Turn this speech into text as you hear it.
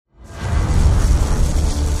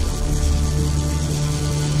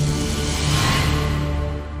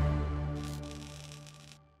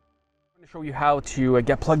Show you how to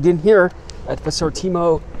get plugged in here at the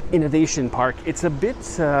Sortimo Innovationspark. It's a bit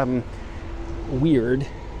weird.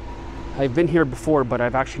 I've been here before, but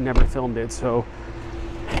I've actually never filmed it. So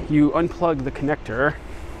you unplug the connector,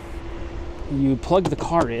 you plug the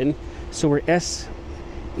car in. So we're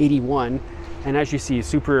S81, and as you see,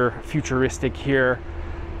 super futuristic here.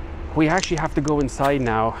 We actually have to go inside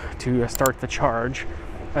now to start the charge,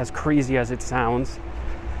 as crazy as it sounds.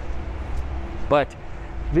 But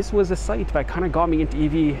this was a site that kind of got me into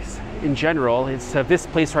EVs in general. It's this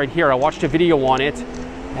place right here. I watched a video on it,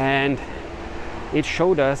 and it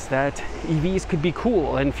showed us that EVs could be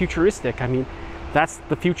cool and futuristic. I mean, that's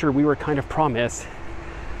the future we were kind of promised.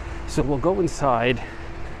 So we'll go inside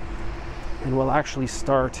and we'll actually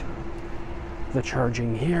start the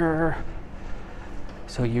charging here.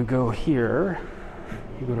 So you go here,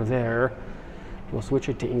 you go to there, we'll switch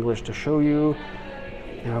it to English to show you.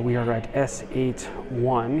 We are at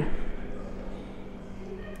S81.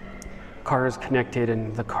 Car is connected,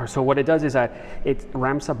 and the car, so what it does is that it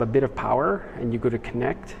ramps up a bit of power, and you go to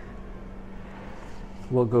connect.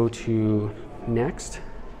 We'll go to next.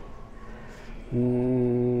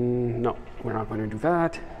 No, we're not going to do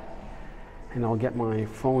that. And I'll get my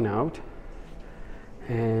phone out,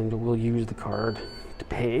 and we'll use the card to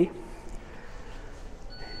pay.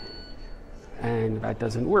 And that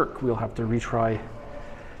doesn't work. We'll have to retry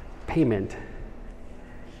payment.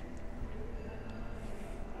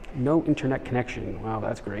 No internet connection. Wow,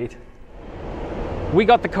 that's great. We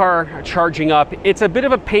got the car charging up. It's a bit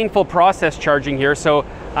of a painful process charging here. So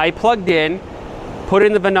I plugged in, put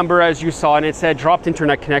in the number as you saw, and it said dropped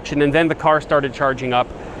internet connection, and then the car started charging up.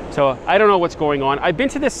 So I don't know what's going on. I've been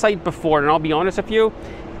to this site before, and I'll be honest with you,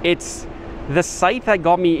 it's the site that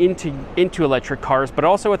got me into electric cars, but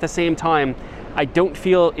also at the same time, I don't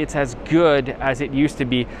feel it's as good as it used to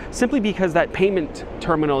be, simply because that payment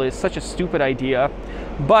terminal is such a stupid idea.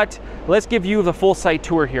 But let's give you the full site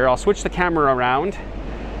tour here. I'll switch the camera around.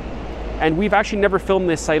 And we've actually never filmed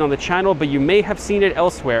this site on the channel, but you may have seen it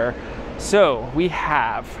elsewhere. So we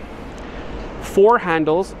have 4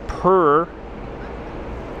 handles per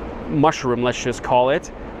mushroom, let's just call it.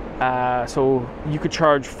 So you could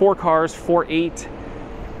charge 4 cars, 4, 8.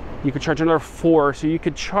 You could charge another 4, so you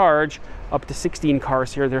could charge up to 16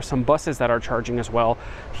 cars here. There's some buses that are charging as well.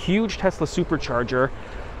 Huge Tesla supercharger.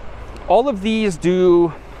 All of these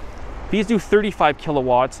do 35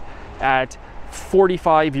 kilowatts at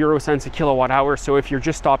 45 euro cents a kilowatt hour. So if you're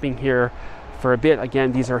just stopping here for a bit,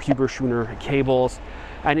 again, these are Huber-Schuner cables,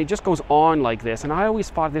 and it just goes on like this. And I always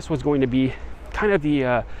thought this was going to be kind of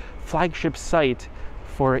the flagship site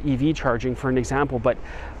for EV charging, for an example, but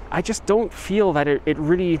I just don't feel that it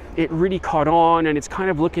really caught on, and it's kind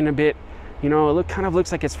of looking a bit, you know, it kind of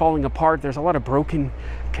looks like it's falling apart. There's a lot of broken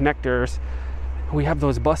connectors. We have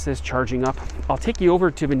those buses charging up. I'll take you over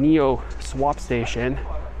to the NIO swap station,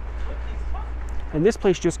 and this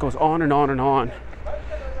place just goes on and on and on,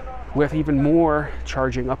 with even more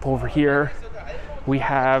charging up over here. We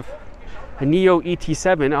have a NIO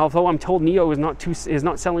ET7, although I'm told NIO is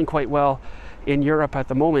not selling quite well in Europe at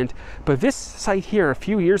the moment. But this site here, a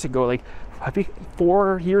few years ago, like I think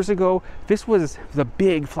 4 years ago, this was the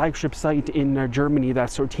big flagship site in Germany that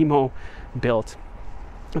Sortimo built.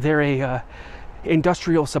 They're a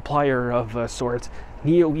industrial supplier of sorts.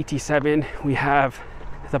 NIO ET7. We have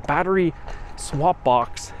the battery swap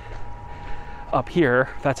box up here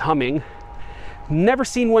that's humming. Never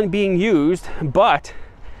seen one being used, but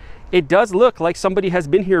it does look like somebody has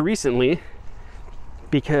been here recently,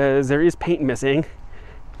 because there is paint missing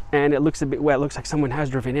and it looks a bit wet. It looks like someone has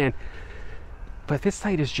driven in. But this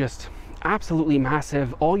site is just absolutely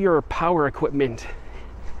massive. All your power equipment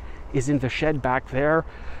is in the shed back there.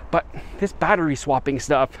 But this battery swapping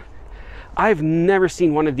stuff, I've never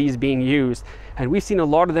seen one of these being used, and we've seen a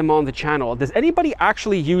lot of them on the channel. Does anybody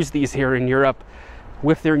actually use these here in Europe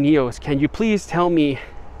with their NIOs? Can you please tell me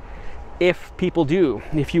if people do,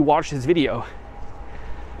 if you watch this video?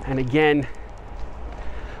 And again,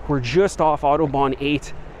 we're just off Autobahn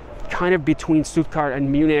 8, kind of between Stuttgart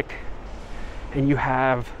and Munich, and you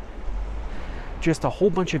have just a whole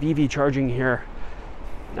bunch of EV charging here.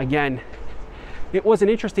 Again, it was an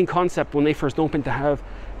interesting concept when they first opened to have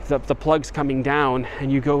the plugs coming down,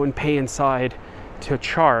 and you go and pay inside to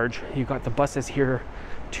charge. You got the buses here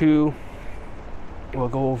too. We'll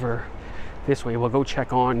go over this way. We'll go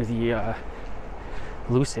check on the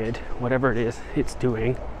Lucid, whatever it is it's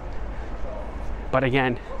doing. But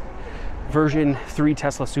again, version 3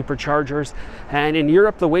 Tesla superchargers. And in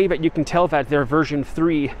Europe, the way that you can tell that they're version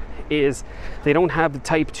 3 is they don't have the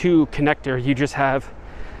Type 2 connector. You just have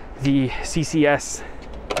the CCS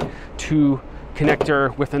to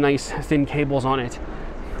connector with the nice thin cables on it.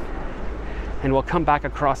 And we'll come back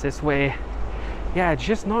across this way. Yeah, it's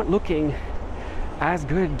just not looking as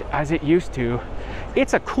good as it used to.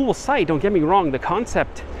 It's a cool site, don't get me wrong. The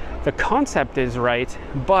concept is right,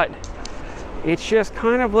 but it's just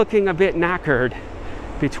kind of looking a bit knackered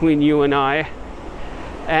between you and I.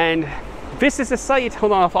 And this is a site,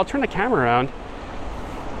 hold on, I'll turn the camera around.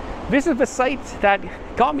 This is the site that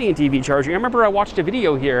got me into EV charging. I remember I watched a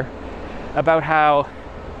video here about how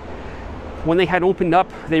when they had opened up,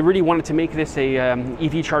 they really wanted to make this a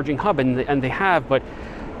EV charging hub, and they have, but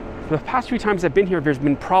the past few times I've been here, there's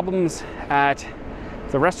been problems at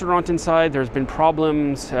the restaurant inside. There's been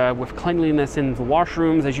problems with cleanliness in the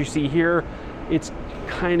washrooms. As you see here, it's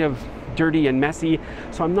kind of dirty and messy.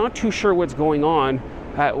 So I'm not too sure what's going on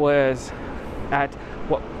at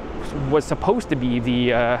what was supposed to be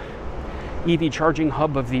the EV charging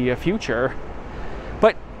hub of the future.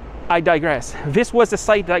 But I digress. This was the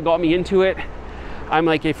site that got me into it. I'm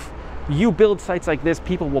like, if you build sites like this,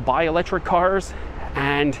 people will buy electric cars,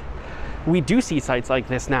 and we do see sites like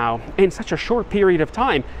this now in such a short period of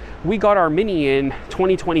time. We got our Mini in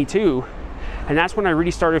 2022, and that's when I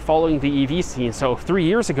really started following the EV scene. So 3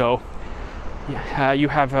 years ago, you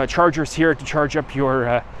have chargers here to charge up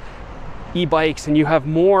your e-bikes, and you have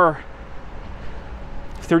more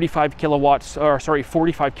 45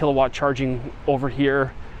 kilowatt charging over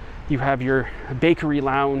here. You have your bakery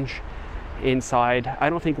lounge inside. I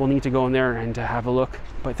don't think we'll need to go in there and have a look,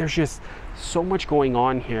 but there's just so much going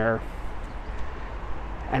on here.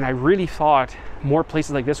 And I really thought more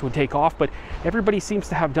places like this would take off, but everybody seems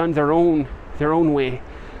to have done their own way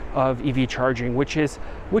of EV charging, which is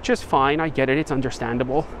fine. I get it, it's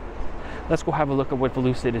understandable. Let's go have a look at what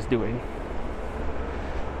Velucid is doing.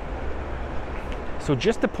 So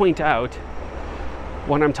just to point out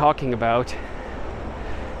what I'm talking about,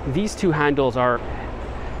 these two handles are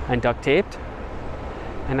duct taped,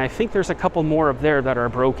 and I think there's a couple more up there that are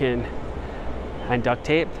broken and duct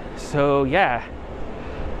taped. So yeah.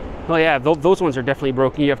 Well, yeah, those ones are definitely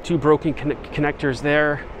broken. You have two broken connectors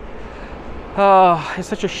there. Oh, it's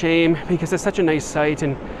such a shame because it's such a nice site,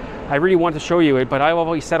 and I really want to show you it, but I've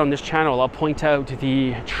always said on this channel, I'll point out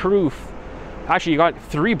the truth. Actually, you got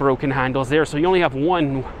 3 broken handles there, so you only have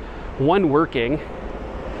one working.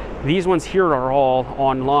 These ones here are all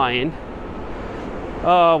online.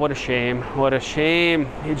 Oh, what a shame. What a shame.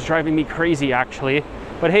 It's driving me crazy, actually.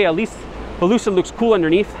 But hey, at least Velucid looks cool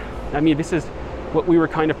underneath. I mean, this is what we were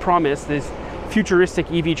kind of promised, is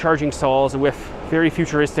futuristic EV charging stalls with very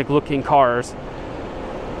futuristic looking cars.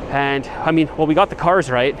 And I mean, well, we got the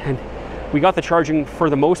cars right, and we got the charging for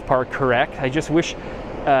the most part correct. I just wish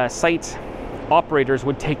site operators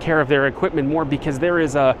would take care of their equipment more, because there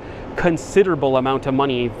is a considerable amount of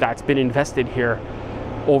money that's been invested here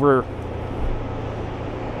over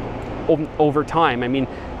time. I mean,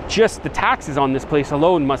 just the taxes on this place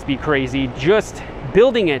alone must be crazy. Just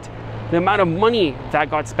building it, the amount of money that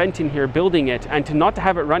got spent in here building it, and to not to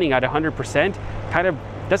have it running at 100% kind of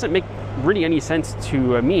doesn't make really any sense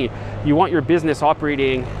to me. You want your business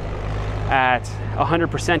operating at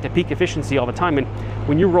 100% at peak efficiency all the time, and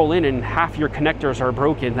when you roll in and half your connectors are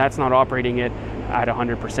broken, that's not operating it at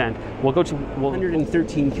 100%. We'll go to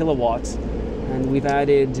 113 kilowatts, and we've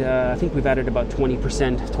added, I think we've added about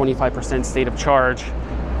 20%, 25% state of charge.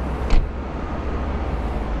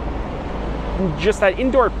 Just that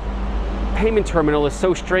indoor payment terminal is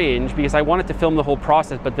so strange, because I wanted to film the whole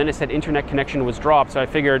process, but then it said internet connection was dropped, so I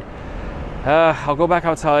figured I'll go back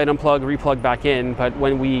outside, unplug, replug back in. But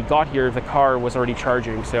when we got here, the car was already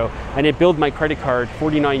charging, so, and it billed my credit card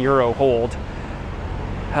 €49 hold.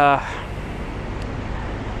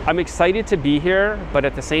 I'm excited to be here, but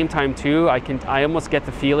at the same time too, I almost get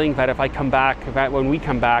the feeling that if I come back, that when we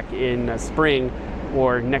come back in spring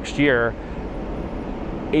or next year,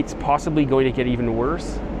 it's possibly going to get even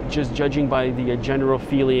worse, just judging by the general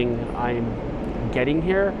feeling I'm getting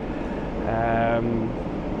here.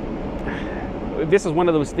 This is one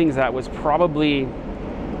of those things that was probably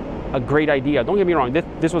a great idea. Don't get me wrong,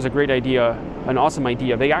 this was a great idea, an awesome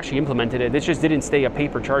idea. They actually implemented it. This just didn't stay a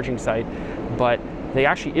paper charging site, but they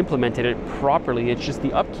actually implemented it properly. It's just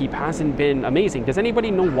the upkeep hasn't been amazing. Does anybody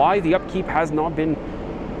know why the upkeep has not been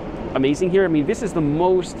amazing here? I mean, this is the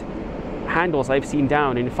most handles I've seen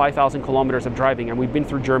down in 5,000 kilometers of driving, and we've been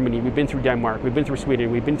through Germany, we've been through Denmark, we've been through Sweden,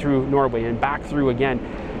 we've been through Norway, and back through again.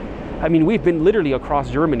 I mean, we've been literally across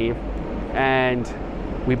Germany, and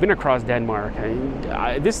we've been across Denmark.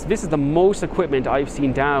 And this is the most equipment I've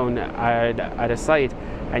seen down at a site.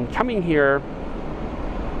 And coming here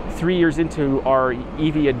 3 years into our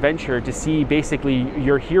EV adventure to see basically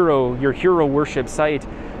your hero worship site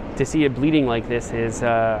to see it bleeding like this is,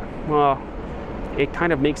 well, it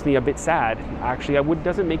kind of makes me a bit sad. Actually,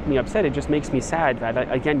 doesn't make me upset, it just makes me sad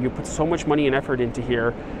that, again, you put so much money and effort into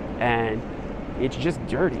here, and it's just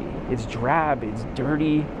dirty. It's drab, it's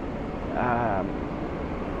dirty.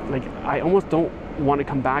 Like, I almost don't want to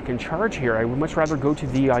come back and charge here. I would much rather go to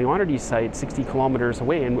the Ionity site 60 kilometers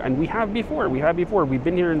away, and we have before. We've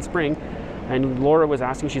been here in spring, and Laura was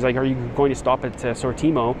asking, she's like, are you going to stop at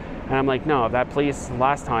Sortimo? And I'm like, no, that place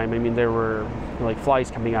last time, I mean, there were like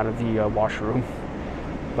flies coming out of the washroom.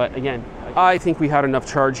 But again, I think we had enough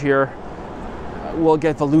charge here. We'll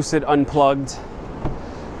get the Lucid unplugged.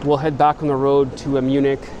 We'll head back on the road to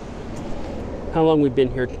Munich. How long we've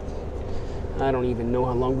been here? I don't even know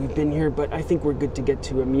how long we've been here, but I think we're good to get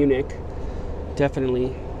to Munich,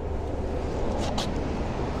 definitely.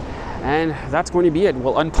 And that's going to be it.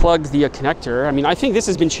 We'll unplug the connector. I mean, I think this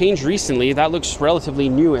has been changed recently. That looks relatively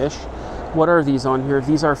newish. What are these on here?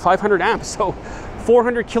 These are 500 amps, so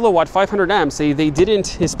 400 kilowatt, 500 amps. They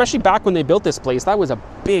didn't, especially back when they built this place, that was a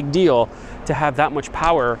big deal to have that much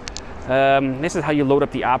power. This is how you load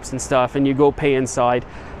up the apps and stuff, and you go pay inside.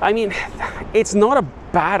 I mean, it's not a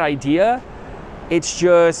bad idea. It's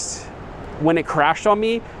just, when it crashed on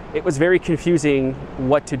me, it was very confusing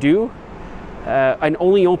what to do, and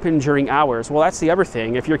only open during hours. Well, that's the other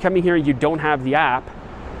thing. If you're coming here and you don't have the app,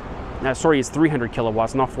 sorry, it's 300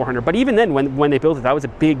 kilowatts, not 400. But even then, when they built it, that was a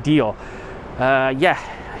big deal. Yeah,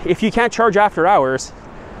 if you can't charge after hours,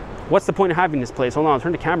 what's the point of having this place? Hold on, I'll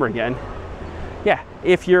turn the camera again. Yeah,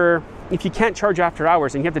 if you can't charge after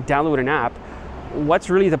hours and you have to download an app, what's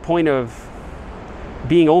really the point of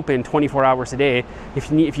being open 24 hours a day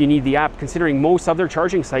if you need the app, considering most other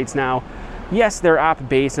charging sites now, yes, they're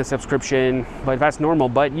app-based and subscription, but that's normal,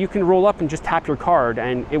 but you can roll up and just tap your card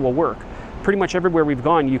and it will work. Pretty much everywhere we've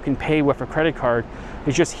gone, you can pay with a credit card.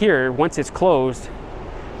 It's just here, once it's closed,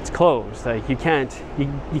 it's closed. Like, you can't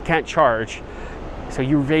charge. So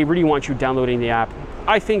they really want you downloading the app.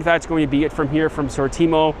 I think that's going to be it from here, from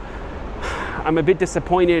Sortimo. I'm a bit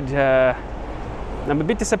disappointed.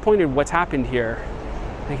 What's happened here.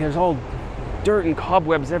 Like, there's all dirt and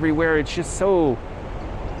cobwebs everywhere. It's just so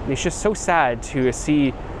sad to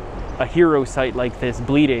see a hero site like this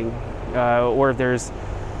bleeding, or there's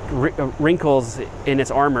wrinkles in its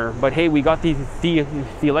armor. But hey, we got the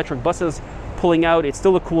electric buses pulling out. It's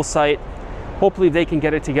still a cool site. Hopefully they can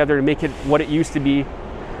get it together and make it what it used to be.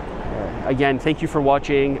 Again, thank you for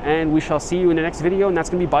watching, and we shall see you in the next video. And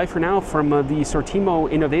that's going to be bye for now from the Sortimo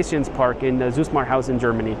Innovationspark in Zusmarshausen,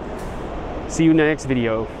 Germany. See you in the next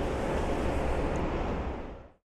video.